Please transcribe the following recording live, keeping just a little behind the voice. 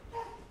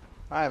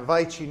I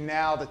invite you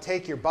now to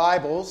take your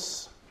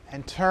Bibles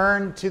and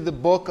turn to the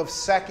book of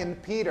 2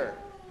 Peter.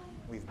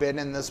 We've been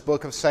in this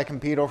book of 2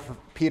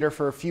 Peter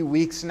for a few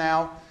weeks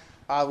now.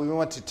 We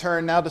want to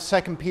turn now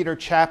to 2 Peter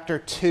chapter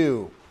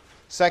 2.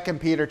 2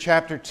 Peter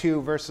chapter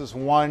 2, verses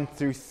 1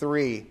 through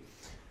 3.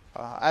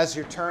 As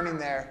you're turning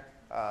there,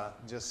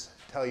 just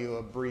tell you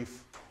a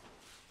brief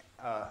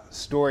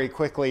story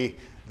quickly.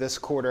 This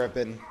quarter I've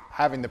been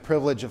having the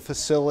privilege of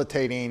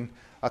facilitating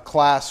a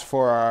class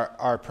for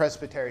our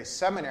Presbytery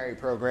Seminary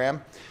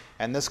program,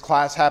 and this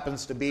class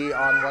happens to be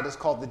on what is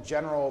called the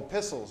General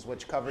Epistles,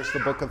 which covers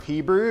the book of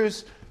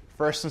Hebrews,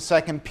 1st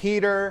and 2nd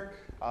Peter,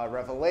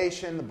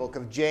 Revelation, the book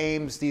of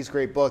James, these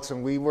great books.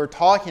 And we were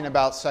talking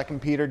about 2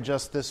 Peter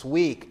just this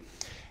week,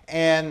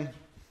 and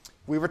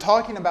we were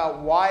talking about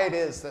why it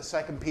is that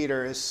 2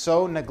 Peter is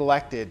so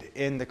neglected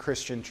in the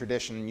Christian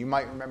tradition. You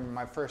might remember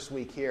my first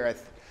week here,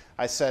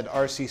 I said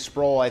R.C.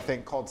 Sproul, I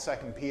think, called 2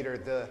 Peter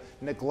the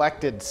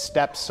neglected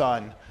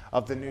stepson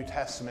of the New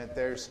Testament.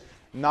 There's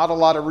not a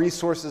lot of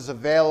resources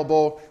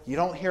available. You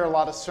don't hear a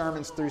lot of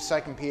sermons through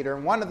 2 Peter.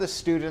 And one of the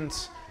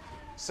students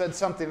said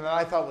something that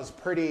I thought was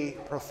pretty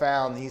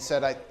profound. He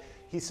said,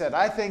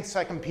 I think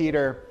 2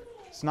 Peter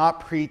is not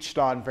preached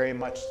on very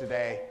much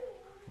today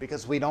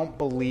because we don't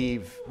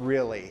believe,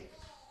 really,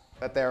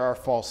 that there are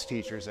false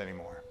teachers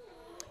anymore.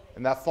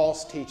 And that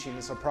false teaching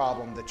is a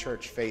problem the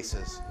church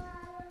faces.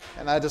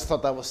 And I just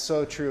thought that was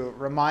so true. It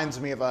reminds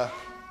me of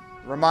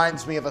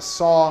a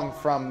song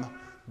from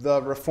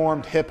the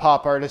Reformed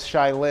hip-hop artist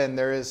Shai Linne.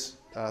 There is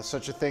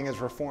such a thing as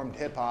Reformed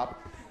hip-hop.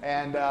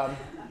 And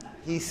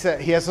he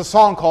has a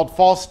song called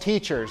False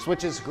Teachers,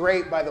 which is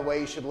great, by the way.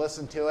 You should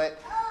listen to it.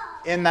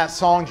 In that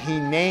song, he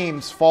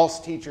names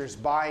false teachers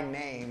by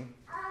name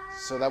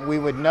so that we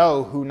would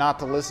know who not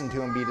to listen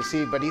to and be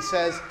deceived. But he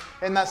says,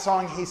 in that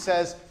song, he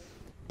says,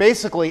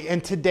 basically,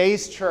 in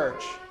today's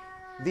church,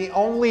 the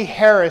only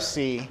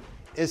heresy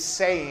is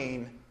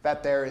saying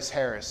that there is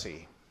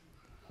heresy.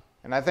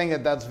 And I think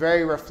that that's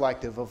very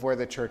reflective of where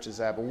the church is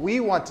at. But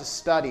we want to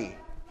study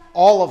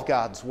all of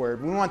God's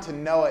Word. We want to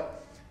know it.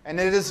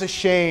 And it is a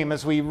shame,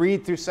 as we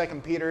read through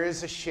 2 Peter, it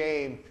is a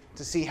shame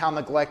to see how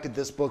neglected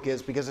this book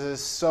is because it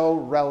is so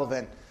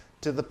relevant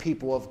to the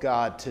people of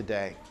God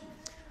today.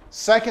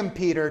 2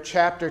 Peter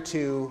chapter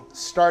 2,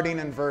 starting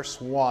in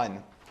verse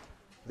 1.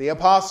 The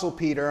Apostle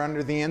Peter,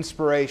 under the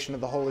inspiration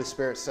of the Holy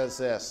Spirit, says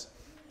this: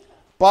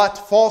 "But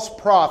false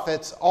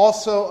prophets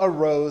also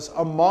arose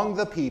among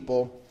the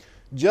people,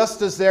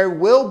 just as there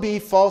will be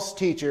false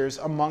teachers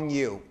among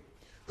you,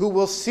 who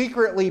will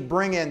secretly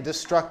bring in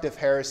destructive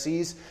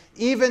heresies,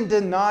 even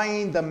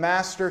denying the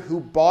master who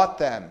bought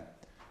them,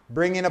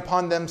 bringing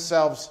upon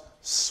themselves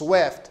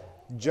swift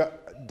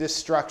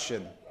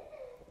destruction.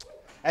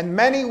 And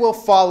many will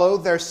follow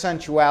their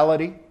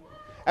sensuality,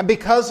 and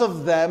because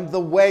of them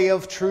the way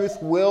of truth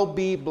will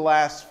be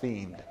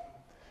blasphemed.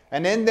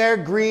 And in their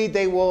greed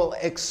they will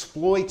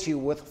exploit you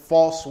with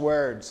false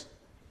words.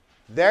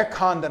 Their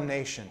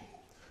condemnation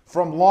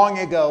from long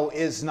ago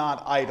is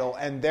not idle,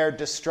 and their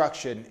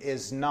destruction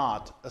is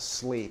not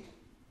asleep."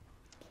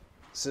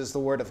 This is the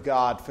word of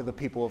God for the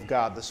people of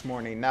God this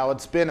morning. Now,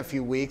 it's been a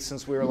few weeks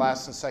since we were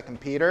last in 2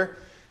 Peter.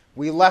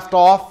 We left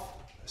off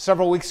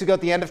several weeks ago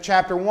at the end of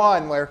chapter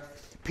 1, where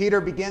Peter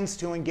begins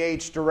to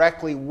engage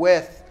directly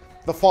with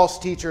the false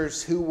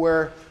teachers who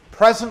were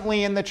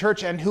presently in the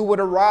church and who would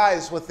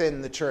arise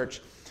within the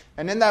church.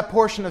 And in that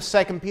portion of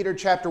 2 Peter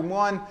chapter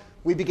 1,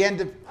 we began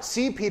to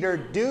see Peter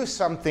do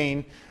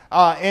something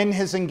in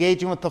his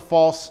engaging with the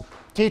false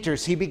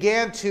teachers. He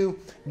began to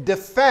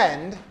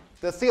defend,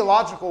 the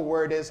theological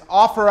word is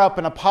offer up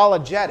an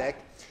apologetic.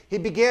 He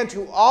began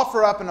to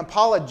offer up an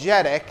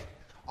apologetic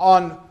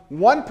on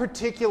one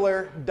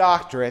particular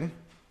doctrine,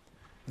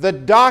 the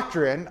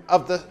doctrine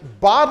of the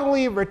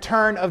bodily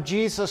return of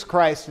Jesus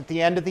Christ at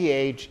the end of the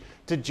age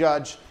to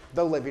judge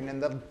the living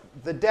and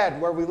the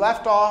dead. Where we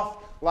left off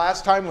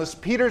last time was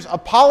Peter's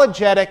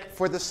apologetic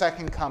for the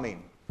second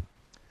coming.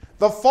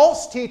 The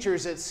false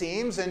teachers, it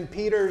seems, in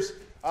Peter's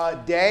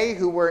day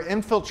who were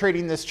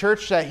infiltrating this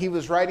church that he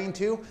was writing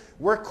to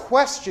were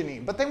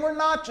questioning. But they were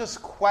not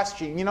just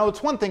questioning. You know,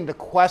 it's one thing to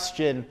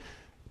question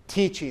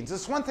teachings.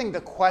 It's one thing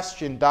to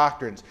question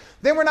doctrines.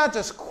 They were not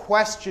just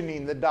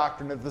questioning the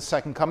doctrine of the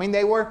second coming.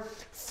 They were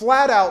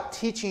flat out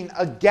teaching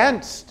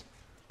against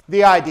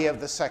the idea of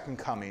the second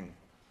coming.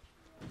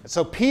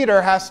 So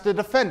Peter has to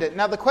defend it.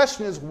 Now the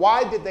question is,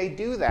 why did they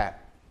do that?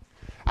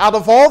 Out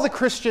of all the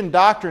Christian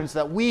doctrines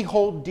that we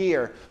hold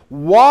dear,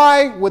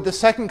 why would the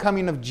second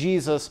coming of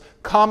Jesus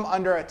come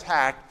under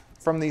attack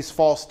from these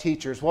false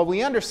teachers? Well,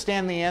 we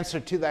understand the answer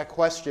to that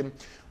question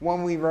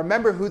when we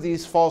remember who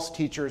these false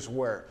teachers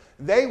were.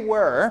 They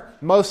were,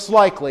 most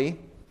likely,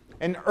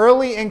 an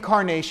early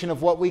incarnation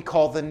of what we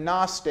call the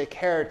Gnostic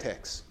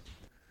heretics.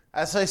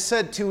 As I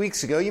said 2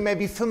 weeks ago, you may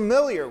be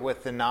familiar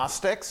with the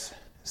Gnostics.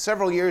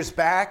 Several years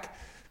back,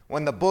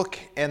 when the book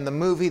and the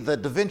movie The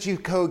Da Vinci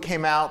Code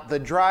came out, the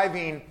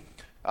driving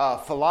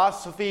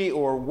philosophy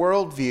or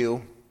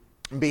worldview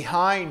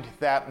behind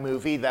that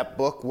movie, that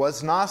book,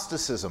 was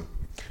Gnosticism.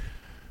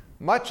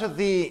 Much of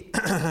the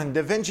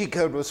Da Vinci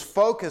Code was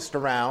focused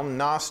around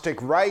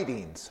Gnostic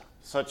writings,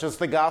 such as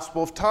the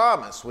Gospel of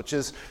Thomas, which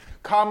is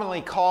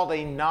commonly called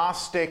a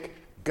Gnostic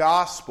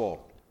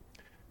gospel.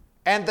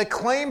 And the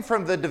claim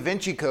from the Da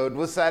Vinci Code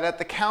was that at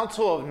the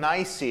Council of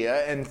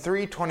Nicaea in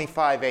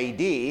 325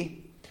 AD,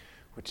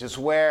 which is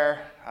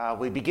where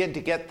we begin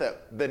to get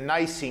the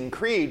Nicene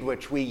Creed,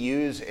 which we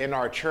use in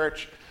our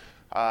church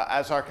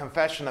as our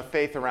confession of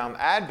faith around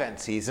Advent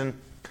season.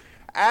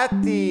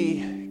 At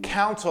the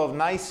Council of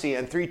Nicaea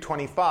in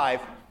 325,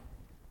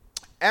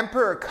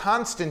 Emperor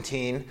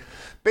Constantine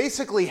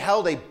basically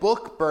held a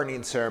book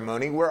burning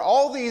ceremony where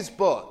all these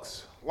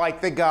books, like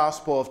the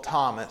Gospel of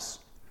Thomas,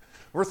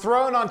 were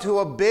thrown onto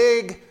a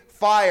big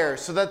fire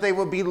so that they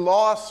would be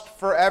lost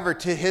forever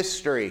to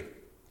history.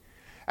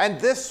 And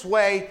this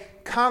way,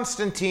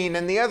 Constantine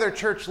and the other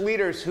church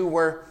leaders who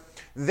were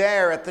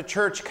there at the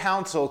church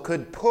council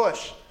could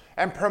push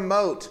and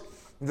promote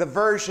the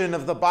version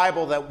of the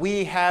Bible that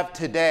we have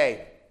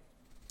today.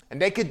 And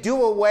they could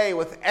do away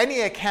with any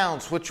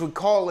accounts which would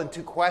call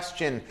into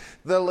question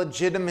the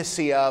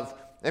legitimacy of,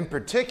 in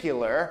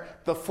particular,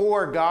 the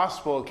 4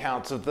 gospel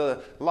accounts of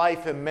the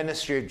life and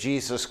ministry of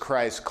Jesus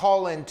Christ.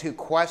 Call into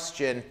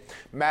question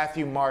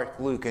Matthew, Mark,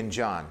 Luke, and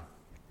John.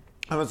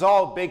 It was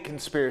all a big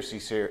conspiracy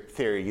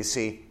theory, you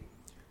see.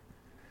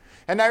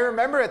 And I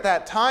remember at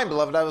that time,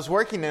 beloved, I was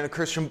working in a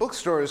Christian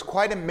bookstore. It was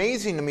quite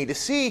amazing to me to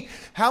see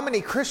how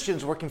many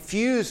Christians were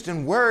confused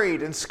and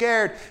worried and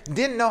scared,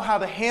 didn't know how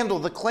to handle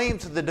the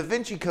claims of the Da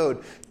Vinci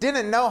Code,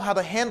 didn't know how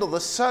to handle the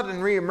sudden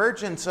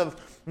reemergence of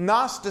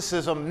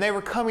Gnosticism. And they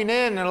were coming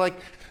in and they're like,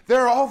 there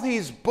are all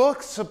these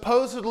books,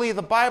 supposedly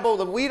the Bible,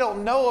 that we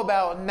don't know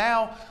about, and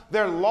now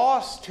they're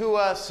lost to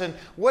us, and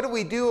what do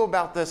we do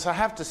about this? I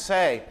have to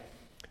say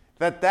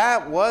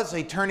that was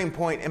a turning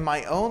point in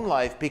my own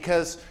life,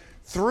 because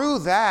through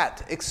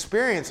that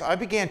experience, I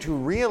began to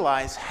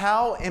realize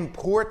how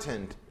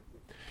important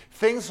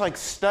things like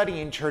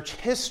studying church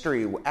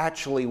history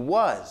actually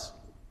was.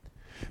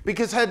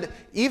 Because had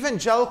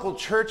evangelical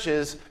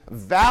churches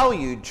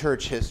valued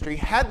church history,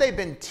 had they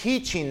been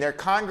teaching their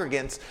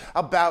congregants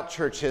about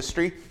church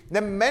history,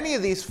 then many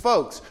of these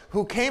folks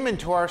who came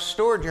into our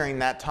store during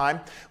that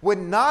time would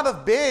not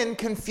have been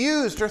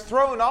confused or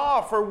thrown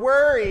off or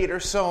worried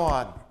or so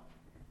on.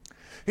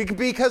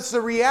 Because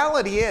the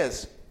reality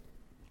is,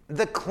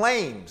 the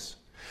claims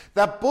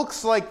that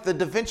books like the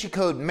Da Vinci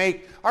Code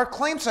make are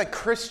claims that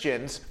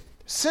Christians,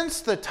 since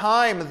the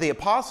time of the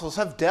apostles,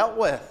 have dealt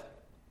with.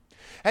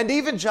 And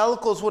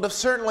evangelicals would have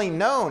certainly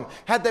known,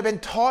 had they been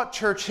taught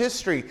church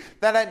history,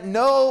 that at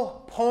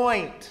no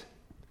point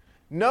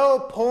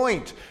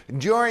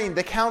during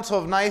the Council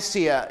of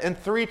Nicaea in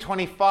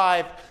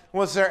 325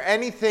 was there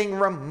anything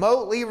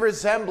remotely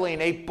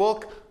resembling a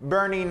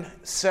book-burning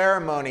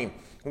ceremony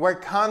where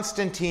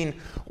Constantine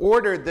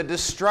ordered the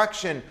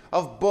destruction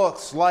of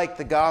books like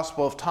the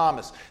Gospel of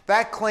Thomas.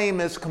 That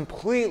claim is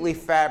completely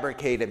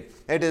fabricated.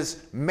 It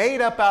is made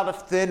up out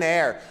of thin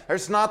air.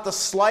 There's not the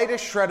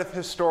slightest shred of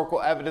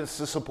historical evidence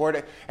to support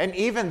it, and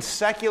even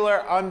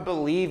secular,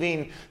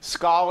 unbelieving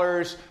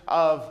scholars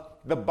of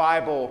the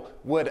Bible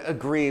would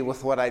agree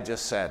with what I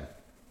just said.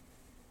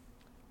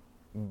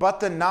 But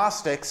the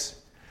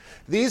Gnostics,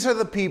 these are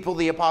the people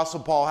the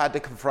Apostle Paul had to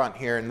confront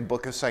here in the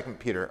book of 2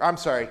 Peter.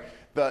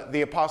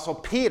 The Apostle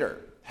Peter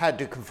had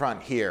to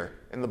confront here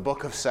in the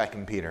book of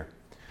 2 Peter.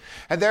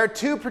 And there are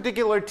 2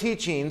 particular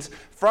teachings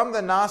from the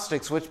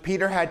Gnostics which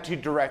Peter had to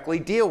directly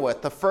deal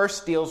with. The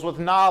first deals with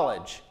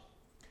knowledge.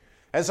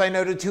 As I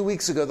noted 2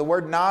 weeks ago, the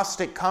word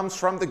Gnostic comes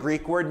from the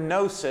Greek word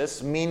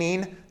gnosis,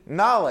 meaning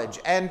knowledge.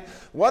 And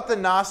what the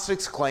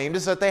Gnostics claimed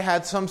is that they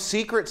had some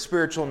secret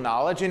spiritual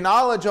knowledge, a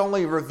knowledge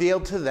only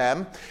revealed to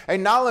them, a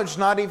knowledge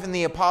not even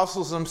the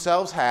apostles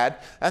themselves had.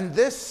 And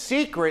this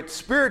secret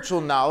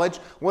spiritual knowledge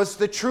was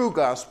the true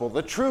gospel,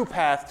 the true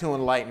path to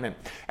enlightenment.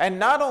 And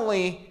not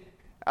only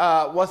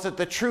was it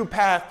the true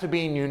path to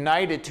being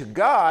united to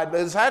God, but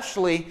it was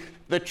actually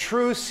the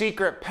true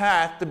secret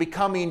path to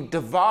becoming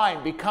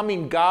divine,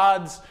 becoming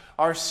gods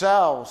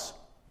ourselves.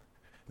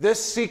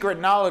 This secret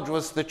knowledge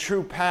was the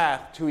true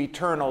path to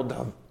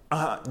eternal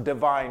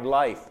divine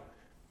life.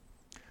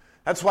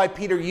 That's why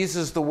Peter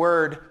uses the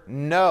word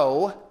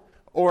know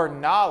or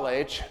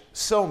knowledge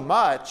so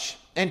much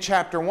in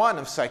chapter 1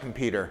 of 2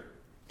 Peter.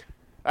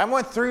 I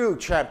went through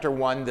chapter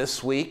 1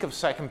 this week of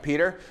 2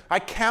 Peter. I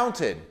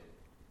counted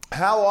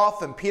how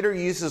often Peter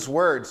uses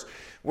words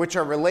which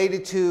are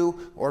related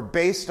to or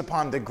based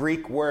upon the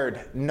Greek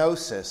word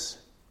gnosis.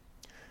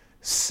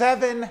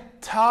 7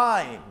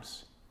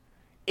 times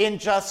in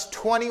just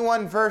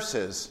 21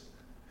 verses,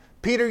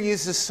 Peter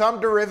uses some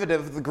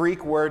derivative of the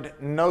Greek word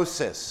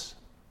gnosis.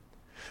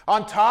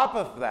 On top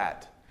of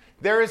that,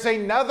 there is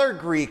another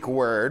Greek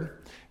word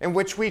in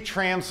which we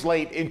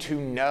translate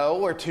into know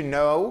or to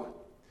know,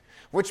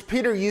 which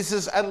Peter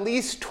uses at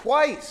least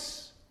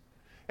twice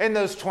in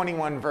those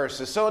 21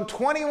 verses. So in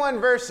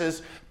 21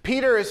 verses,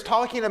 Peter is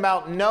talking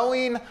about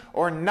knowing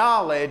or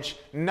knowledge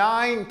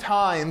 9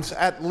 times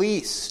at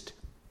least.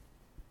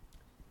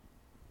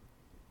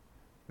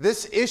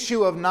 this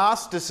issue of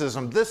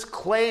Gnosticism, this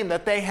claim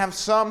that they have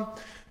some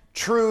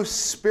true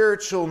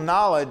spiritual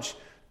knowledge,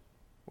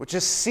 which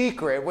is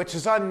secret, which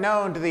is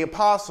unknown to the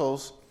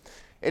apostles,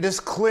 it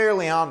is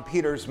clearly on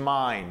Peter's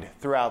mind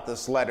throughout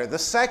this letter. The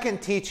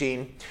second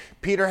teaching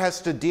Peter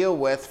has to deal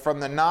with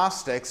from the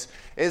Gnostics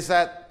is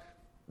that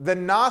the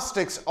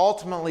Gnostics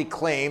ultimately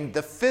claimed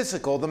the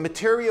physical, the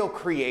material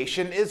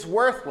creation is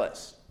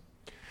worthless.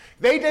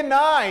 They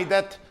deny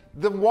that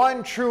the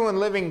one true and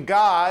living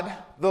God,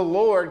 the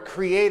Lord,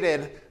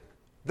 created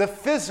the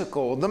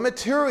physical, the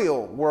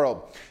material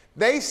world.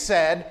 They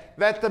said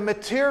that the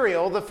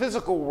material, the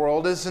physical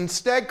world, is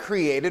instead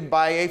created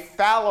by a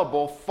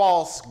fallible,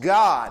 false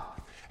God.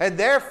 And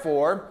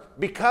therefore,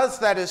 because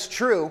that is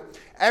true,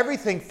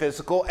 everything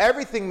physical,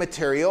 everything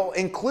material,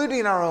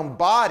 including our own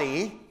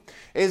body,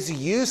 is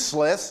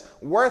useless,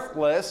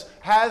 worthless,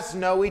 has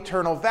no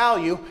eternal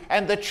value,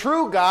 and the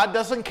true God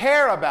doesn't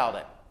care about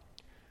it.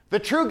 The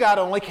true God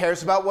only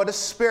cares about what is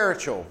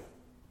spiritual.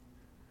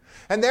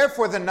 And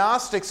therefore the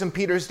Gnostics in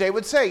Peter's day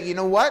would say, you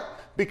know what?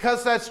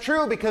 Because that's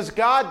true, because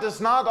God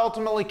does not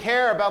ultimately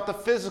care about the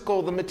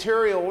physical, the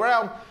material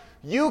realm,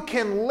 you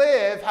can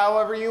live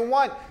however you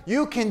want.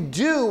 You can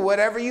do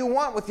whatever you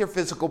want with your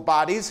physical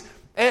bodies.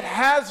 It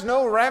has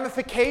no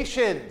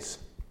ramifications.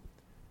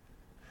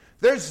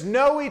 There's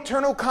no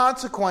eternal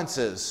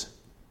consequences.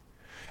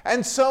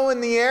 And so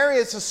in the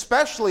areas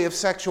especially of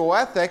sexual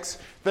ethics,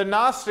 the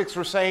Gnostics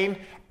were saying,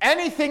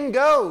 anything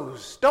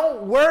goes.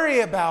 Don't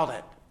worry about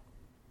it.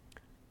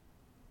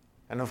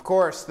 And of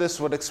course, this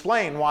would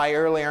explain why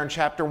earlier in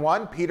chapter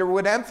 1, Peter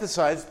would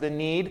emphasize the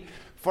need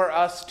for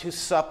us to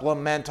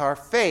supplement our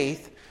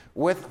faith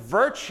with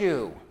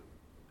virtue.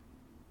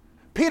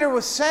 Peter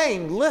was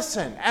saying,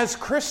 listen, as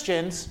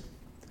Christians,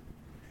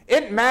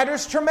 it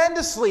matters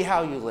tremendously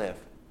how you live.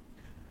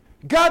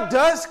 God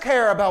does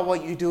care about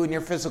what you do in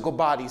your physical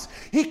bodies.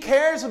 He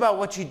cares about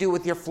what you do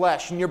with your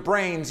flesh and your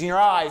brains and your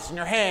eyes and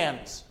your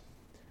hands.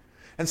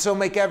 And so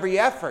make every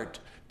effort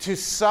to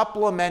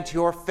supplement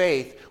your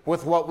faith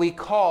with what we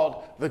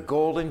called the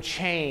golden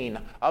chain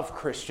of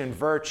Christian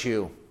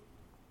virtue.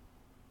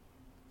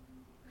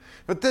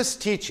 But this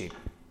teaching,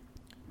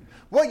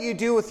 what you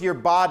do with your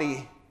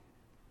body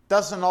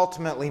doesn't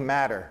ultimately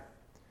matter,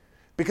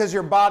 because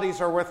your bodies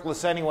are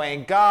worthless anyway,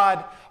 and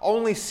God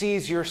only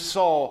sees your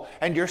soul,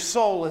 and your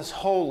soul is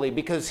holy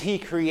because He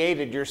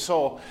created your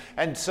soul.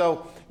 And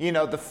so,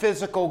 the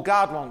physical,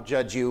 God won't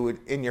judge you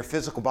in your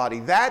physical body.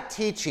 That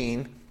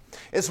teaching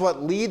is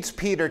what leads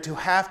Peter to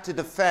have to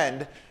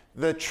defend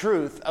the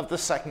truth of the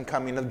second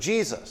coming of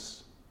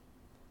Jesus.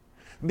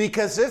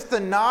 Because if the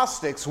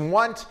Gnostics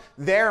want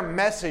their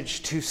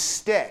message to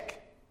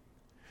stick,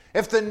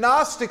 if the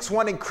Gnostics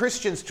wanted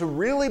Christians to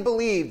really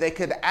believe they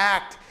could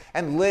act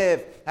and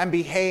live and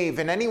behave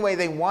in any way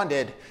they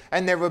wanted,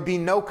 and there would be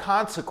no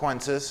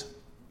consequences,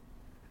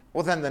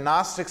 well then the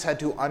Gnostics had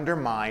to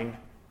undermine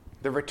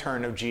the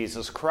return of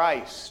Jesus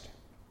Christ.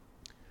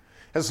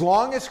 As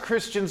long as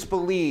Christians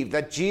believed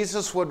that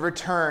Jesus would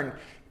return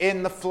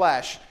in the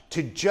flesh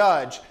to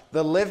judge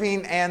the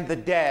living and the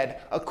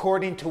dead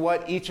according to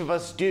what each of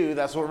us do,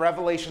 that's what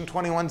Revelation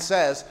 21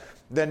 says,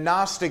 the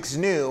Gnostics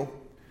knew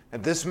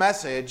that this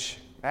message,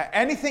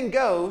 anything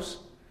goes,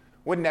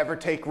 would never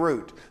take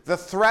root. The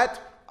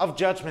threat of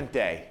Judgment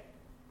Day,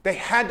 they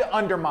had to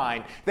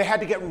undermine, they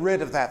had to get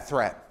rid of that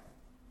threat.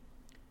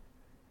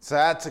 So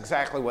that's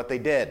exactly what they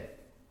did.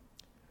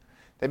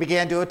 They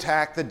began to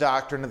attack the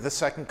doctrine of the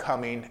second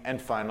coming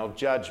and final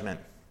judgment.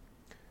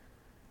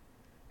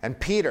 And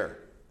Peter,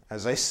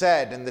 as I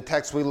said in the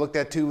text we looked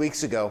at 2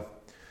 weeks ago,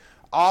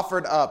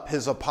 offered up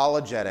his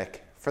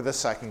apologetic for the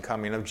second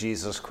coming of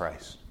Jesus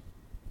Christ.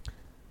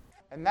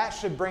 And that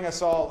should bring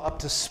us all up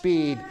to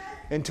speed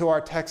into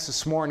our text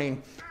this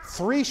morning.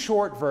 3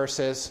 short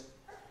verses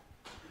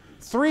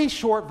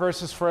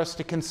for us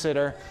to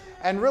consider,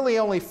 and really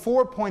only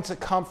 4 points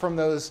that come from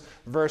those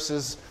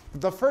verses.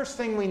 The first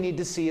thing we need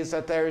to see is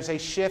that there is a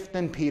shift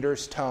in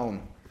Peter's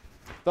tone.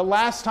 The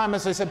last time,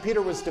 as I said,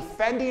 Peter was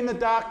defending the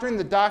doctrine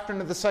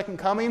of the second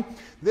coming.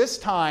 This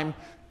time,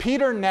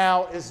 Peter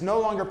now is no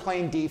longer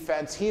playing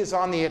defense. He is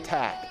on the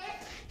attack.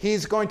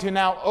 He's going to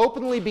now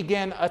openly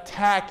begin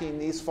attacking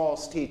these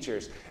false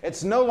teachers.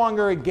 It's no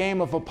longer a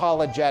game of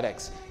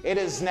apologetics. It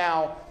is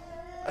now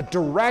a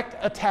direct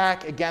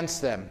attack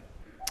against them.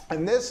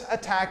 And this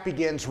attack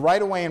begins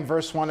right away in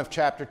verse 1 of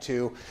chapter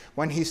 2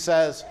 when he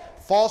says,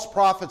 false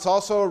prophets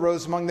also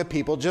arose among the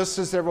people, just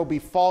as there will be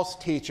false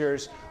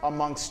teachers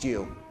amongst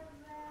you.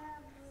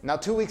 Now,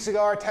 2 weeks ago,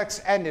 our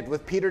text ended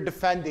with Peter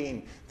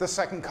defending the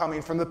second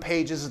coming from the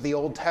pages of the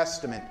Old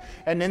Testament.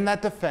 And in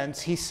that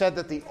defense, he said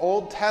that the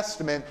Old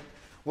Testament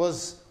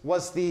was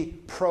the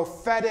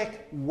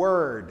prophetic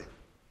word.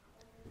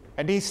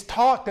 And he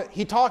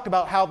talked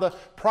about how the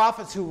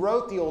prophets who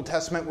wrote the Old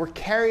Testament were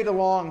carried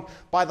along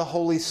by the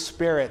Holy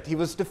Spirit. He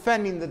was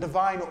defending the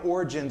divine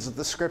origins of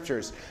the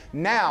Scriptures.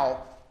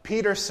 Now,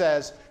 Peter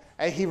says,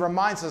 and he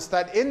reminds us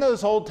that in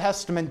those Old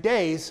Testament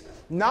days,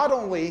 not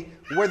only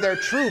were there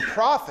true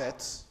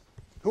prophets,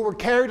 who were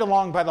carried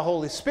along by the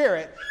Holy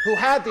Spirit, who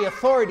had the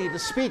authority to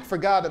speak for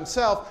God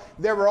himself,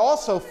 there were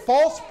also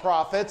false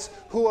prophets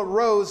who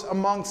arose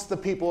amongst the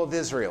people of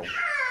Israel.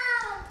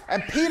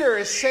 And Peter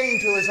is saying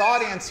to his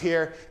audience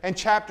here in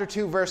chapter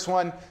 2, verse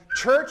 1,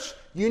 church,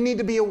 you need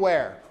to be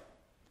aware.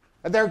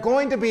 There are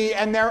going to be,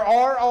 and there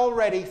are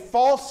already,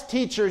 false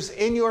teachers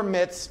in your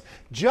midst,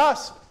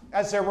 just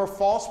as there were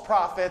false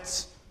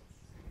prophets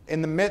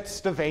in the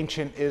midst of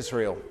ancient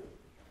Israel.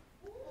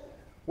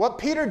 What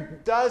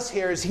Peter does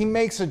here is he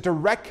makes a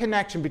direct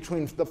connection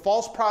between the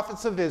false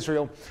prophets of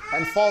Israel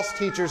and false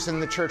teachers in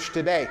the church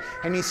today.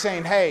 And he's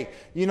saying, hey,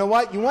 you know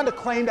what? You want to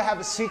claim to have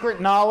a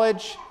secret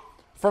knowledge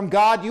from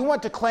God? You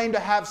want to claim to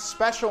have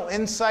special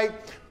insight,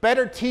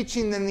 better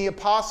teaching than the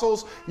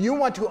apostles? You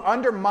want to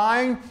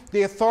undermine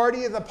the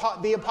authority of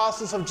the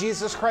apostles of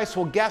Jesus Christ?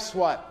 Well, guess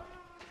what?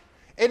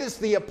 It is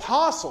the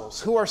apostles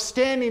who are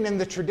standing in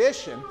the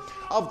tradition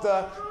of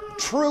the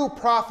true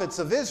prophets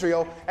of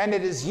Israel, and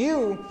it is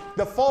you,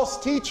 the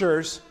false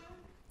teachers,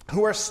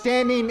 who are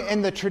standing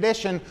in the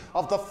tradition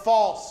of the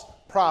false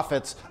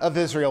prophets of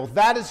Israel.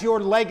 That is your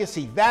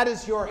legacy. That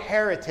is your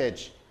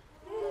heritage.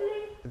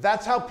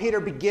 That's how Peter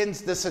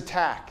begins this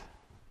attack.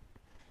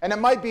 And it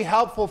might be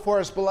helpful for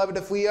us, beloved,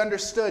 if we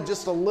understood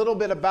just a little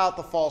bit about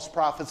the false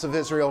prophets of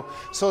Israel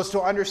so as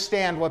to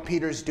understand what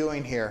Peter's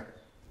doing here.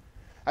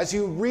 As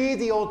you read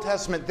the Old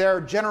Testament, there are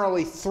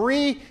generally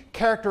three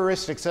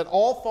characteristics that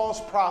all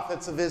false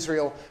prophets of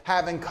Israel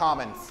have in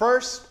common.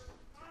 First,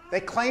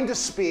 they claim to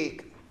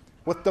speak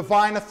with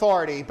divine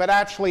authority, but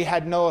actually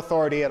had no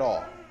authority at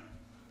all.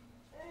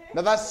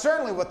 Now, that's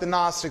certainly what the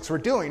Gnostics were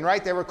doing,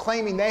 right? They were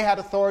claiming they had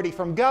authority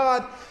from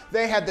God.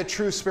 They had the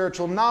true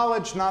spiritual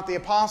knowledge, not the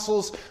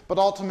apostles, but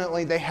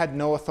ultimately they had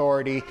no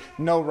authority,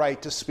 no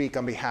right to speak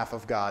on behalf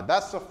of God.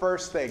 That's the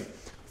first thing.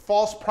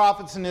 False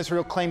prophets in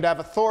Israel claimed to have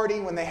authority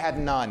when they had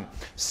none.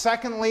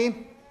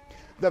 Secondly,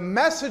 the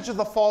message of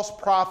the false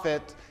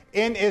prophet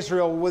in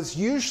Israel was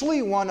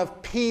usually one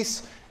of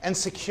peace and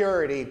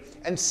security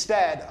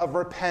instead of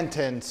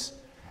repentance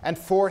and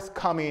the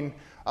forthcoming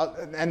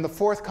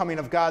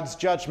of God's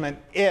judgment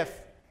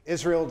if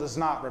Israel does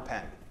not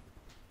repent.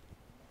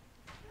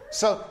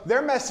 So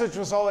their message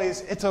was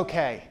always, it's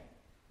okay.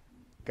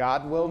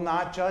 God will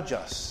not judge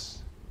us.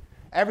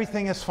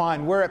 Everything is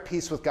fine. We're at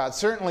peace with God.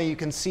 Certainly you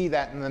can see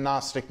that in the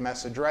Gnostic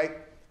message, right?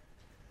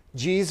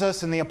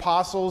 Jesus and the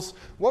apostles,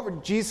 what were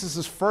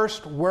Jesus'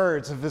 first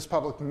words of his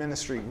public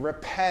ministry?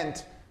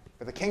 Repent,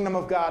 for the kingdom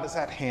of God is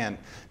at hand.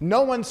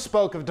 No one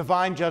spoke of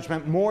divine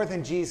judgment more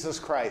than Jesus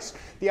Christ.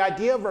 The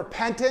idea of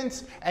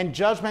repentance and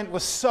judgment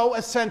was so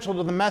essential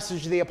to the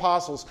message of the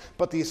apostles.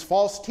 But these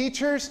false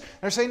teachers,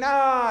 they're saying,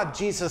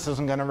 Jesus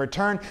isn't going to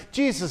return.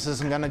 Jesus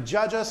isn't going to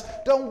judge us.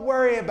 Don't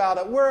worry about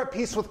it. We're at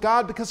peace with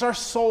God because our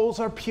souls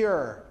are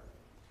pure.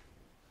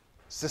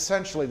 It's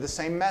essentially the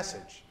same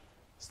message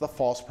as the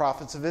false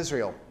prophets of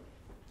Israel.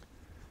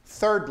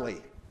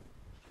 Thirdly,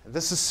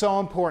 this is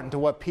so important to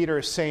what Peter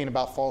is saying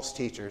about false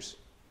teachers.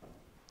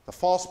 The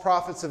false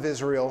prophets of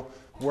Israel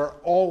were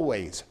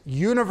always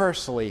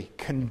universally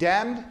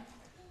condemned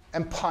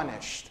and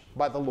punished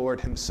by the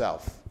Lord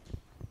himself.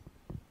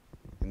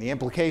 And the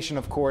implication,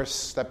 of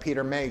course, that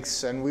Peter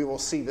makes, and we will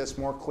see this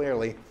more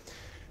clearly,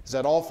 is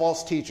that all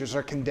false teachers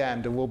are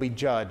condemned and will be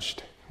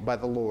judged by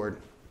the Lord.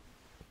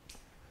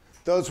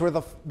 Those were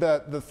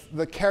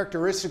the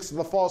characteristics of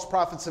the false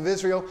prophets of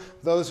Israel.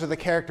 Those are the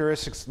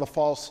characteristics of the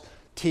false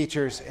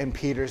teachers in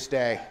Peter's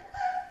day.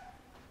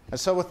 And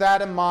so with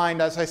that in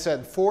mind, as I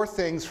said, four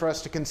things for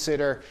us to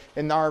consider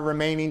in our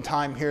remaining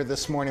time here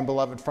this morning,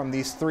 beloved, from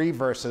these three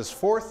verses.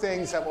 Four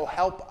things that will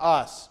help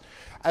us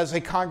as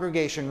a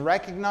congregation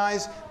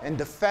recognize and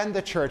defend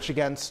the church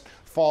against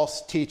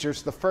false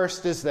teachers. The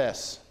first is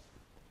this.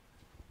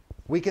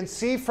 We can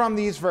see from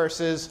these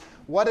verses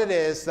what it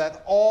is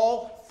that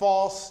all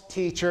false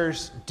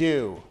teachers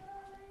do.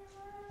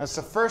 That's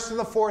the first of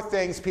the four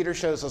things Peter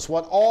shows us,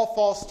 what all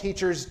false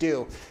teachers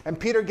do. And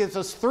Peter gives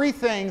us three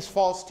things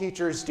false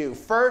teachers do.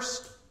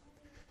 First,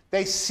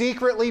 they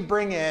secretly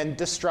bring in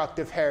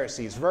destructive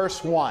heresies.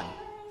 Verse 1.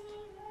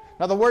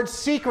 Now the word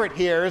secret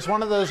here is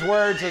one of those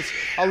words that's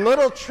a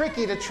little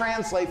tricky to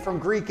translate from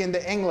Greek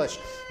into English.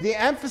 The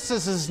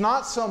emphasis is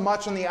not so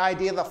much on the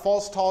idea that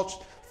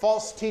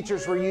false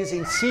teachers were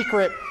using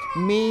secret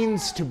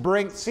methods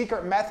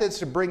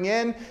to bring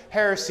in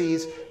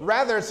heresies.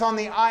 Rather, it's on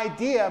the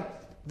idea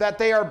that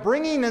they are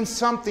bringing in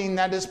something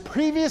that is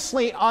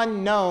previously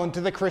unknown to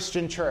the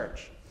Christian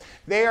church.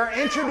 They are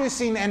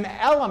introducing an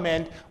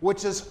element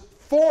which is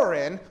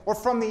foreign or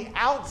from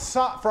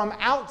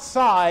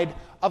outside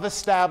of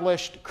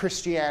established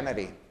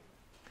Christianity.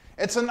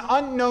 It's an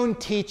unknown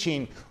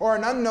teaching or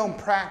an unknown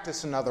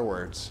practice, in other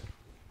words.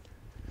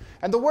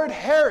 And the word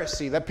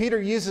heresy that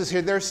Peter uses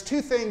here, there's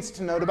two things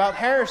to note about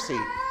heresy.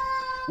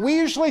 We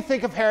usually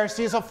think of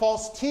heresy as a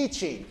false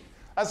teaching,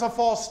 as a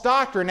false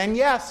doctrine, and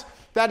yes,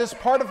 that is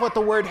part of what the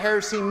word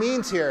heresy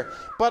means here.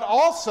 But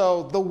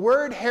also, the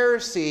word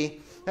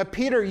heresy that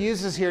Peter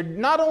uses here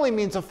not only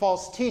means a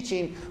false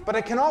teaching, but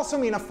it can also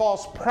mean a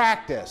false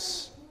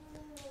practice,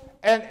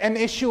 and an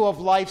issue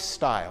of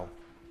lifestyle.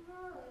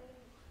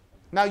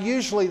 Now,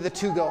 usually the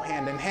two go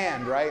hand in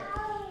hand, right?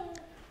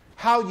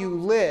 How you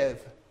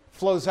live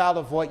flows out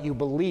of what you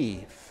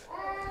believe.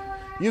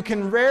 You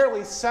can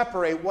rarely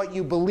separate what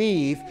you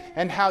believe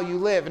and how you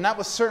live. And that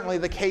was certainly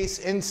the case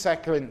in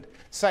Second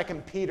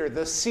Peter.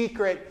 The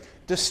secret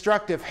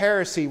destructive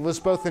heresy was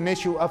both an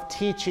issue of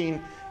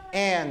teaching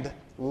and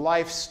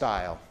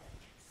lifestyle.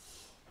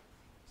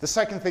 The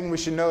second thing we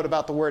should note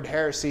about the word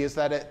heresy is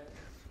that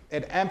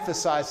it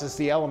emphasizes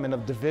the element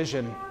of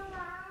division.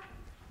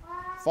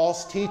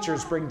 False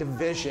teachers bring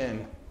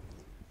division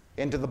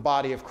into the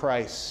body of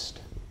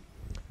Christ.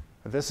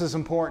 This is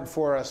important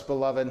for us,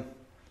 beloved,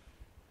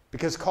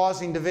 because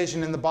causing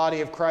division in the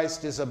body of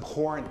Christ is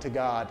abhorrent to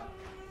God.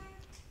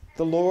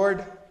 The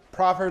Lord,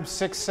 Proverbs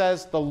 6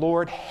 says, the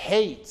Lord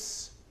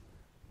hates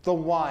the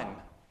one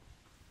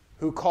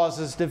who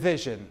causes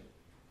division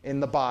in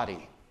the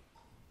body.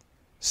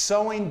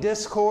 Sowing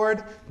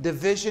discord,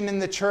 division in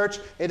the church,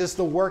 it is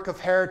the work of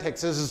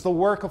heretics. It is the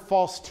work of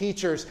false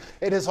teachers.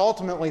 It is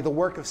ultimately the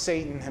work of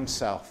Satan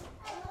himself.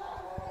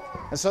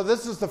 And so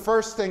this is the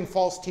first thing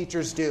false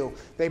teachers do.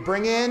 They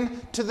bring in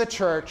to the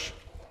church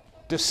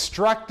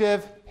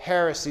destructive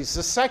heresies.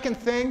 The second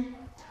thing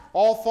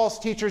all false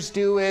teachers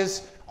do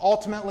is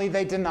ultimately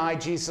they deny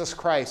Jesus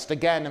Christ.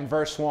 Again, in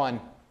verse 1.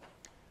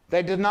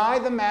 They deny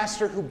the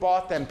master who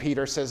bought them,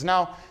 Peter says.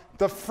 Now,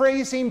 the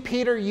phrasing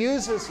Peter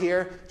uses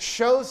here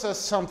shows us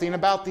something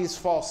about these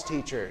false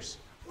teachers.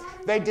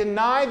 They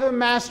deny the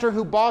master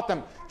who bought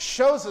them.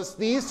 Shows us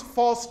these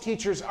false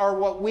teachers are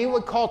what we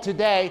would call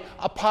today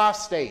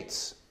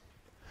apostates.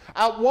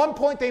 At one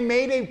point they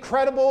made a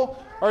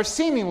credible or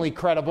seemingly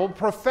credible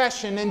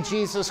profession in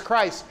Jesus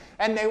Christ,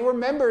 and they were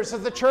members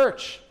of the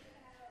church.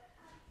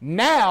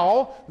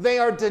 Now they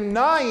are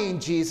denying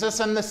Jesus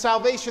and the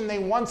salvation they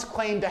once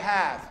claimed to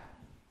have.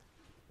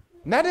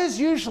 And that is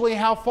usually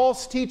how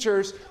false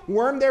teachers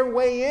worm their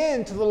way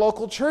into the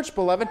local church,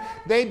 beloved.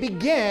 They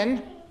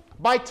begin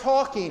by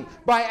talking,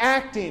 by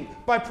acting,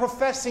 by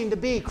professing to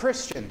be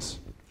Christians.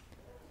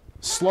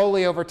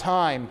 Slowly over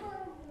time,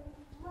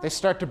 they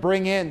start to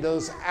bring in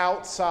those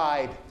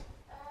outside,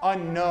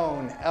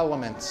 unknown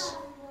elements.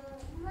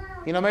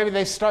 You know, maybe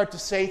they start to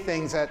say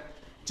things that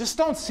just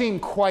don't seem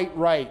quite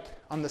right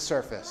on the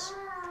surface.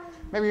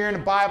 Maybe you're in a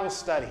Bible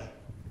study.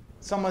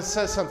 Someone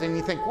says something and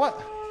you think,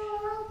 what?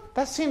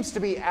 That seems to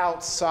be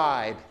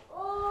outside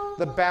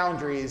the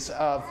boundaries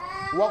of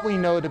what we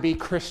know to be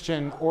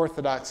Christian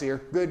orthodoxy or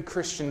good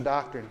Christian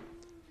doctrine.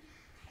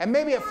 And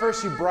maybe at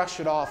first you brush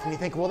it off and you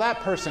think, well,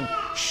 that person,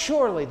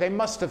 surely they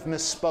must have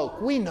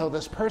misspoke. We know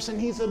this person.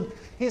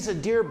 He's a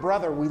dear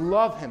brother. We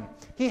love him.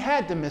 He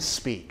had to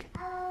misspeak.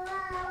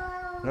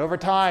 And over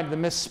time, the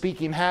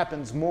misspeaking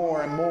happens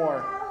more and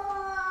more.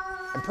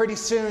 And pretty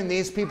soon,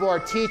 these people are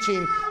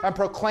teaching and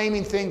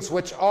proclaiming things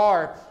which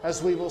are,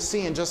 as we will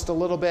see in just a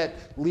little bit,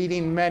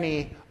 leading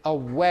many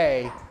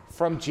away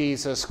from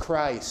Jesus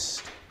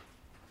Christ.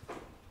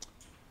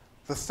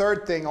 The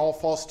third thing all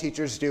false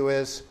teachers do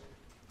is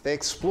they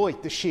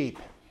exploit the sheep.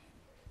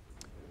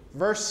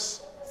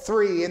 Verse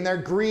 3, in their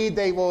greed,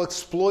 they will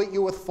exploit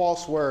you with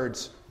false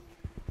words.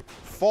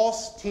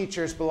 False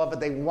teachers,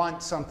 beloved, they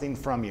want something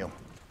from you.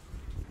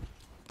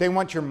 They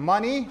want your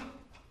money,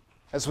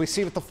 as we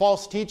see with the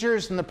false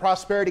teachers in the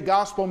prosperity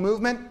gospel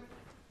movement.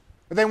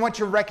 They want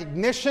your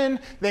recognition.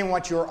 They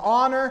want your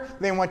honor.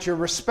 They want your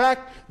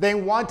respect. They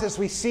want, as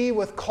we see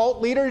with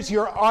cult leaders,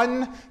 your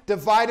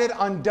undivided,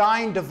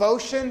 undying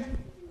devotion.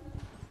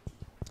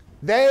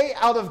 They,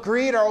 out of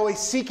greed, are always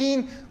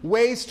seeking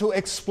ways to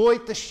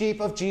exploit the sheep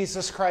of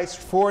Jesus Christ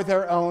for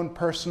their own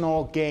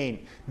personal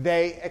gain.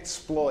 They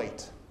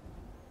exploit.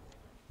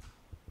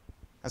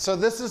 And so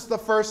this is the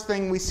first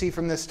thing we see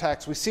from this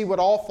text. We see what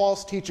all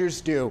false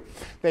teachers do.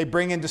 They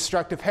bring in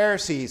destructive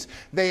heresies.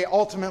 They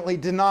ultimately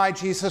deny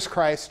Jesus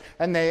Christ,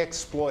 and they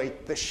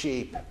exploit the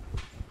sheep.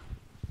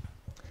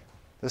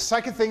 The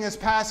second thing this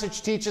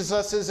passage teaches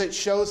us is it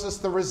shows us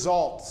the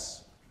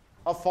results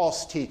of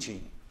false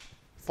teaching,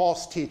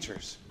 false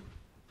teachers.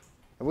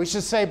 And we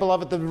should say,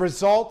 beloved, the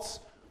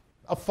results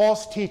of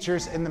false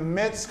teachers in the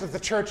midst of the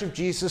Church of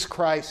Jesus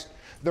Christ,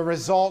 the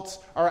results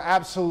are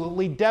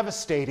absolutely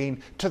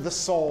devastating to the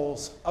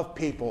souls of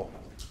people.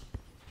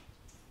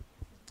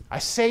 I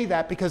say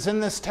that because in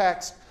this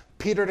text,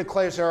 Peter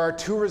declares there are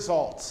two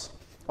results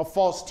of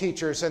false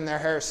teachers and their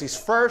heresies.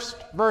 First,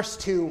 verse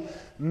 2,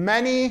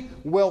 many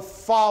will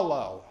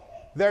follow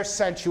their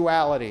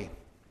sensuality.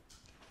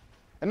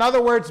 In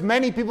other words,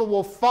 many people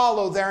will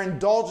follow their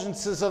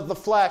indulgences of the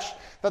flesh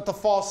that the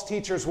false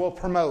teachers will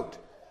promote.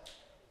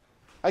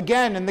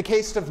 Again, in the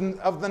case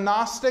of the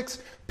Gnostics,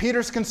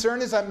 Peter's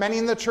concern is that many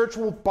in the church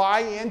will buy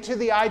into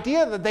the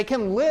idea that they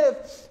can live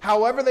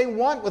however they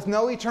want with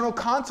no eternal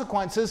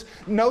consequences,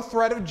 no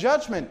threat of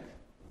judgment.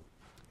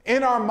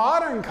 In our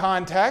modern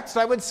context,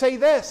 I would say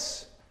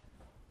this.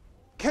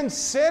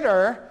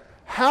 Consider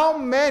how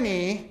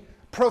many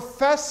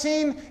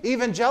professing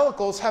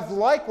evangelicals have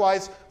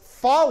likewise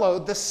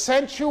followed the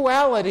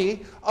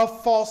sensuality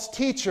of false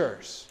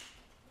teachers.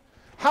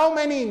 How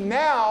many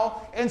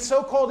now in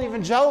so-called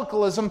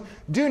evangelicalism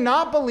do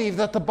not believe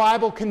that the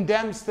Bible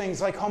condemns things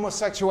like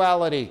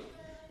homosexuality?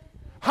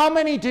 How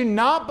many do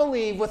not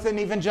believe within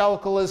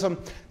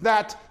evangelicalism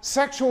that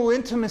sexual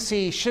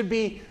intimacy should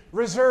be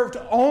reserved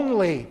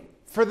only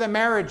for the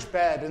marriage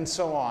bed and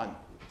so on?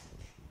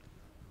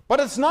 But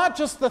it's not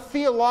just the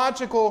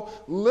theological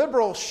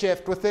liberal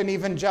shift within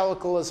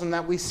evangelicalism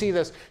that we see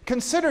this.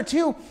 Consider,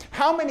 too,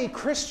 how many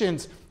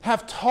Christians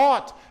have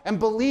taught and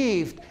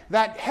believed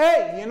that,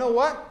 hey, you know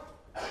what?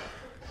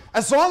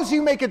 As long as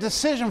you make a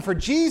decision for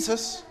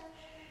Jesus,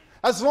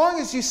 as long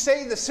as you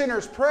say the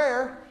sinner's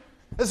prayer,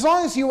 as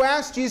long as you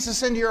ask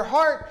Jesus into your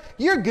heart,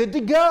 you're good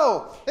to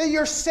go.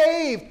 You're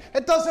saved.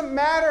 It doesn't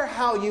matter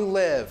how you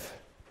live.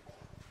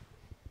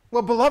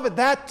 Well, beloved,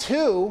 that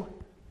too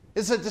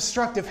is a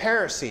destructive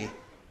heresy,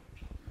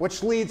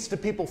 which leads to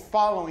people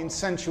following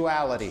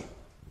sensuality.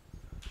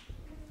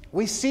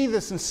 We see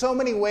this in so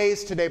many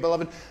ways today,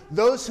 beloved.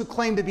 Those who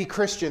claim to be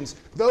Christians,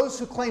 those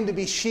who claim to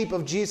be sheep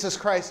of Jesus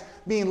Christ,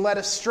 being led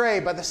astray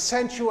by the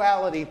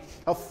sensuality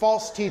of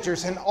false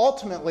teachers. And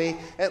ultimately,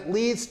 it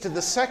leads to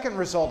the second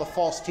result of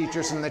false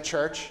teachers in the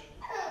church.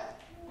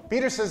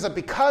 Peter says that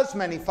because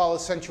many follow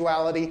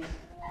sensuality,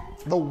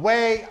 the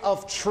way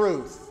of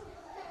truth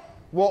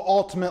will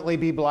ultimately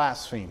be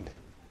blasphemed.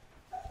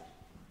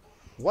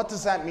 What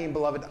does that mean,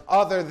 beloved?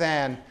 Other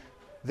than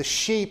the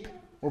sheep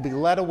will be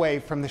led away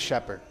from the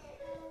shepherd.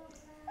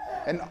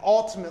 And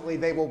ultimately,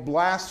 they will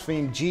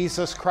blaspheme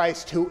Jesus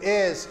Christ, who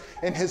is,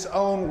 in his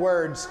own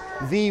words,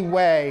 the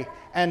way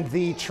and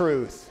the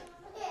truth.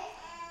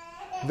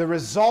 The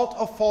result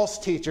of false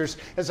teachers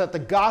is that the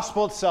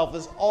gospel itself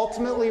is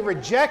ultimately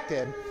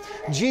rejected.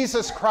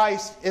 Jesus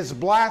Christ is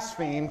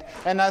blasphemed.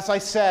 And as I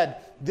said,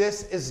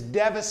 this is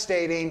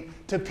devastating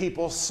to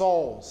people's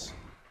souls.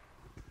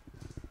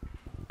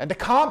 And to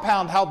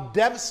compound how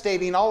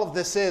devastating all of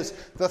this is,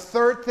 the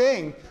third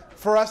thing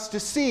for us to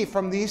see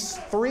from these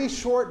 3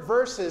 short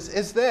verses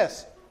is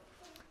this.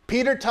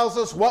 Peter tells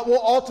us what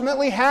will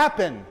ultimately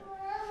happen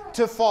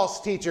to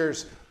false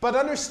teachers. But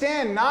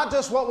understand, not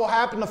just what will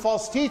happen to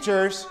false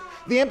teachers.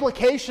 The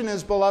implication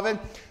is, beloved,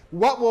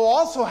 what will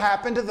also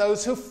happen to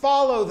those who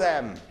follow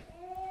them.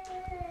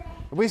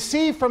 We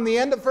see from the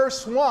end of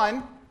verse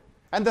 1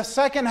 and the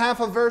second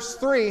half of verse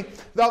 3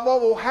 that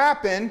what will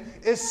happen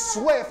is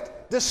swift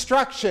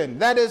destruction.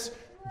 That is,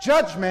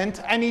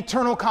 judgment and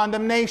eternal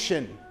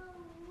condemnation.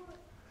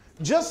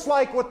 Just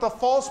like with the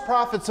false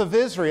prophets of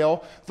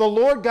Israel, the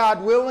Lord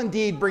God will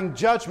indeed bring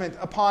judgment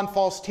upon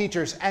false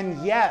teachers.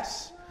 And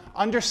yes,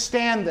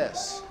 understand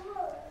this.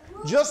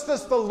 Just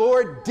as the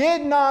Lord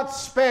did not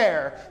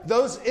spare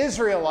those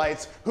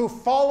Israelites who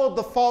followed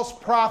the false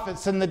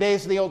prophets in the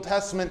days of the Old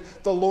Testament,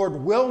 the Lord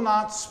will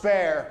not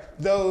spare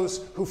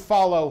those who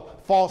follow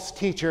false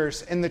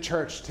teachers in the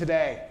church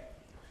today.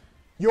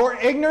 Your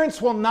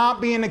ignorance will not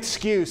be an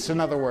excuse, in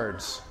other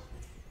words.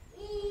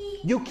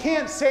 You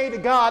can't say to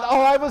God,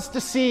 oh, I was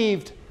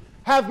deceived.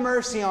 Have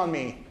mercy on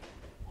me.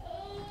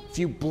 If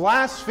you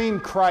blaspheme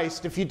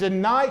Christ, if you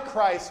deny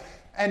Christ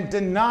and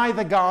deny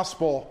the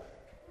gospel,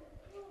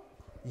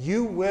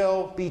 you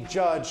will be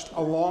judged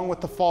along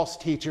with the false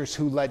teachers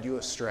who led you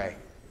astray.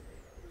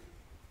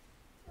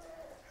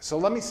 So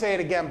let me say it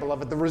again,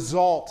 beloved. The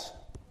result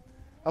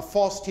of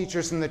false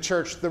teachers in the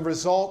church, the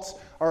results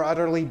are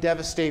utterly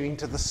devastating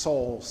to the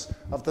souls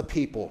of the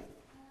people.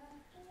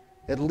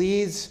 It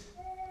leads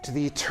to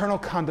the eternal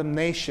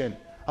condemnation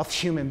of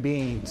human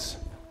beings.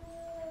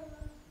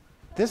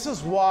 This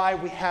is why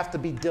we have to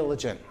be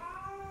diligent.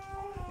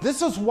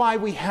 This is why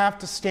we have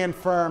to stand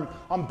firm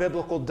on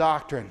biblical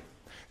doctrine.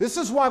 This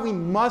is why we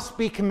must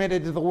be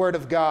committed to the Word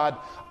of God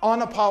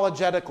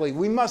unapologetically.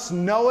 We must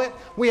know it,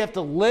 we have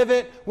to live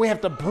it, we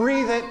have to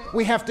breathe it,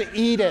 we have to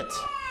eat it.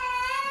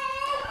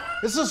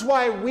 This is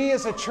why we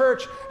as a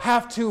church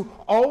have to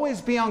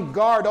always be on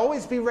guard,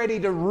 always be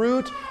ready to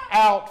root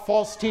out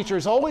false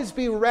teachers, always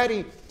be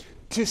ready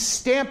to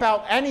stamp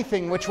out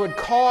anything which would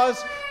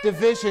cause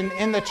division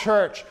in the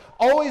church.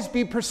 Always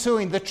be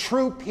pursuing the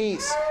true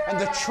peace and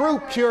the true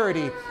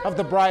purity of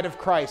the bride of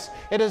Christ.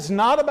 It is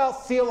not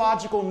about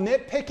theological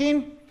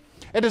nitpicking.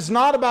 It is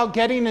not about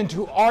getting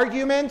into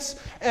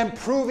arguments and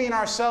proving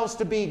ourselves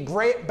to be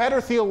better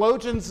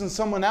theologians than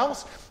someone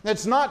else.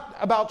 It's not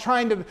about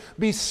trying to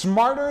be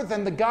smarter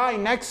than the guy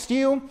next to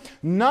you.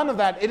 None of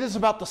that. It is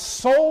about the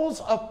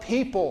souls of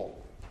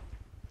people.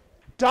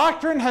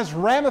 Doctrine has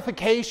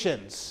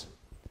ramifications.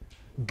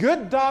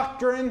 Good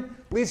doctrine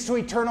leads to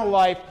eternal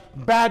life.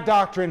 Bad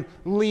doctrine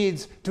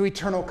leads to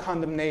eternal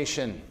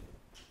condemnation.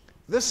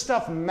 This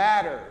stuff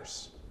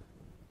matters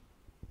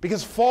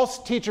because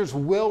false teachers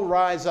will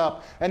rise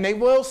up and they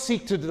will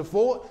seek to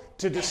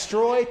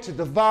destroy, to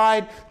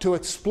divide, to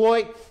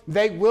exploit.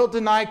 They will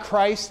deny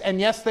Christ,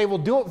 and yes, they will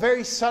do it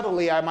very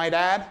subtly, I might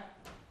add.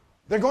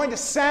 They're going to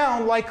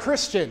sound like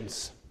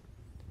Christians.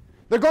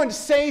 They're going to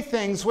say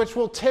things which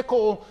will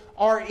tickle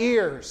our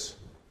ears.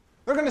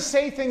 They're going to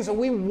say things that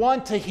we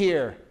want to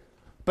hear.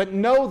 But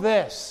know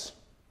this,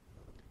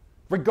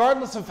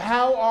 regardless of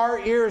how our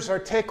ears are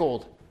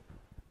tickled,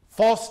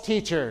 false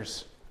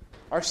teachers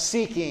are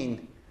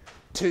seeking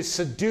to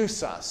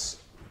seduce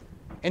us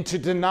into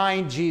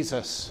denying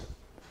Jesus,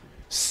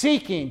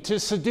 seeking to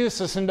seduce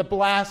us into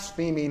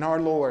blaspheming our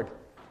Lord.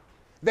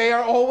 They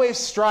are always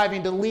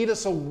striving to lead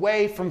us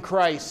away from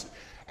Christ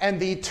and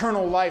the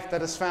eternal life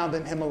that is found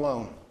in Him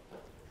alone.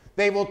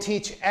 They will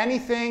teach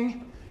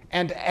anything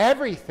and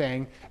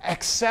everything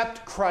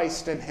except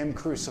Christ and Him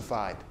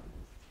crucified.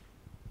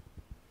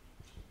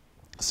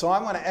 So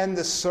I want to end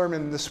this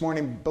sermon this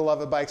morning,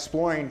 beloved, by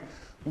exploring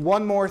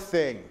one more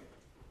thing.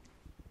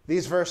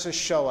 These verses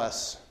show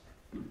us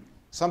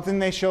something.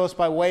 They show us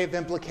by way of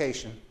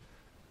implication.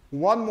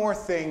 One more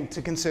thing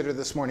to consider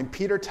this morning.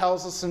 Peter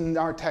tells us in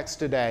our text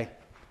today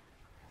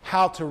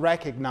how to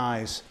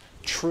recognize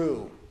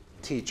true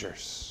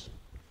teachers.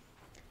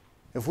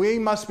 If we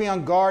must be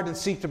on guard and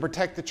seek to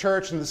protect the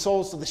church and the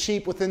souls of the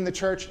sheep within the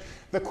church,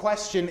 the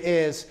question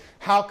is,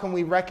 how can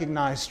we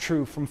recognize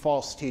true from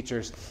false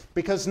teachers?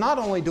 Because not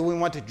only do we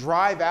want to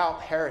drive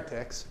out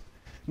heretics,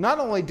 not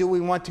only do we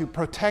want to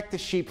protect the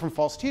sheep from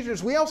false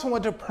teachers, we also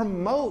want to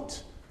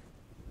promote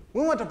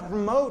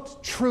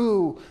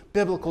true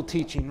biblical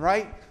teaching,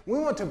 right? We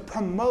want to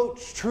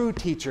promote true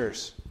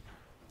teachers.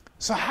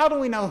 So how do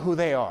we know who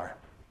they are?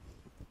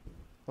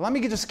 Well, let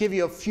me just give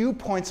you a few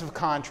points of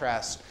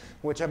contrast,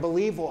 which I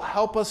believe will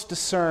help us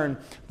discern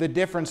the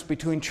difference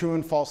between true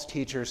and false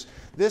teachers.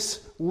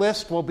 This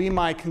list will be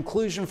my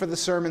conclusion for the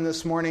sermon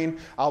this morning.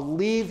 I'll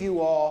leave you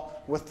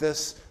all with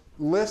this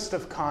list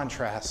of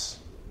contrasts.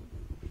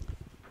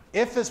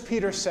 If, as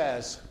Peter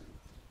says,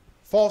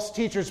 false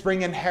teachers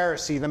bring in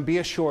heresy, then be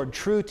assured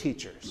true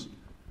teachers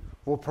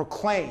will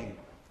proclaim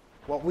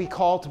what we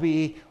call to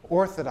be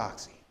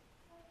orthodoxy.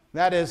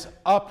 That is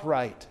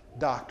upright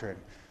doctrine.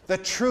 The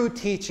true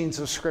teachings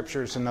of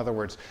Scriptures, in other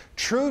words.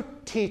 True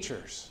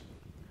teachers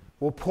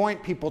will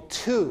point people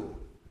to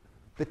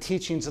the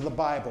teachings of the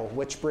Bible,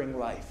 which bring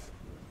life.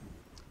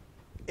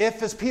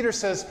 If, as Peter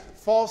says,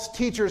 false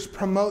teachers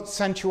promote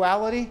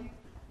sensuality,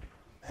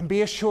 then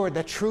be assured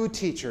that true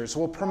teachers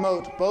will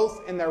promote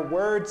both in their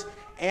words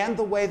and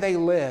the way they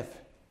live.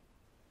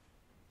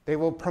 They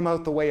will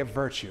promote the way of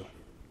virtue,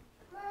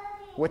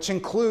 which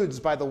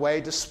includes, by the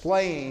way,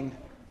 displaying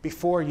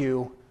before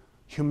you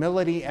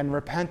humility and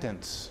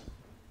repentance.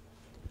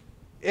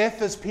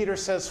 If, as Peter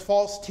says,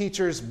 false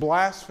teachers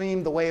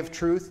blaspheme the way of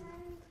truth,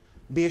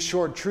 be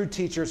assured true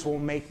teachers will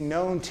make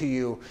known to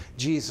you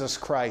Jesus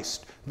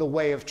Christ, the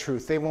way of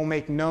truth. They will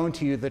make known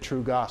to you the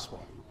true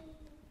gospel.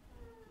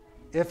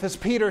 If, as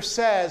Peter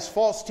says,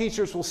 false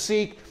teachers will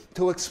seek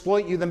to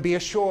exploit you, then be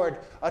assured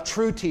a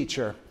true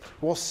teacher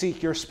will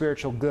seek your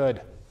spiritual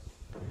good.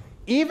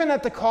 Even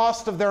at the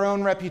cost of their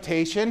own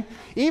reputation,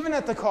 even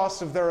at the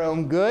cost of their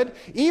own good,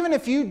 even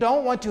if you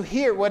don't want to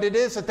hear what it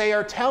is that they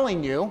are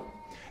telling you,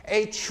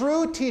 a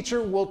true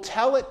teacher will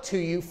tell it to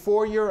you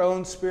for your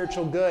own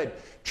spiritual good.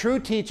 True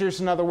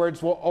teachers, in other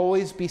words, will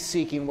always be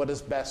seeking what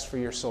is best for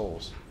your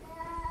souls.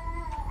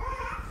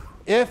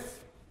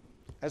 If,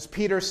 as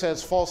Peter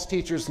says, false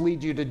teachers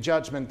lead you to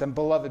judgment, then,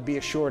 beloved, be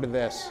assured of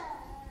this.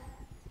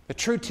 The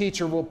true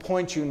teacher will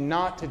point you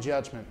not to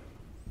judgment,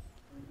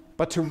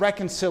 but to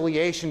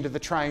reconciliation to the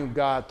triune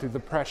God through the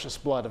precious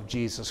blood of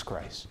Jesus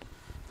Christ.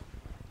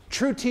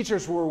 True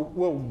teachers will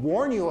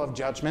warn you of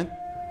judgment.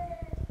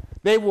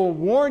 They will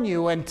warn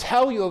you and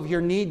tell you of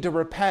your need to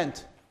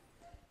repent.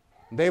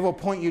 They will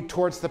point you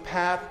towards the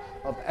path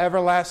of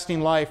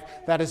everlasting life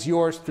that is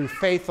yours through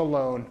faith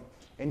alone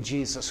in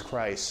Jesus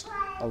Christ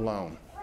alone.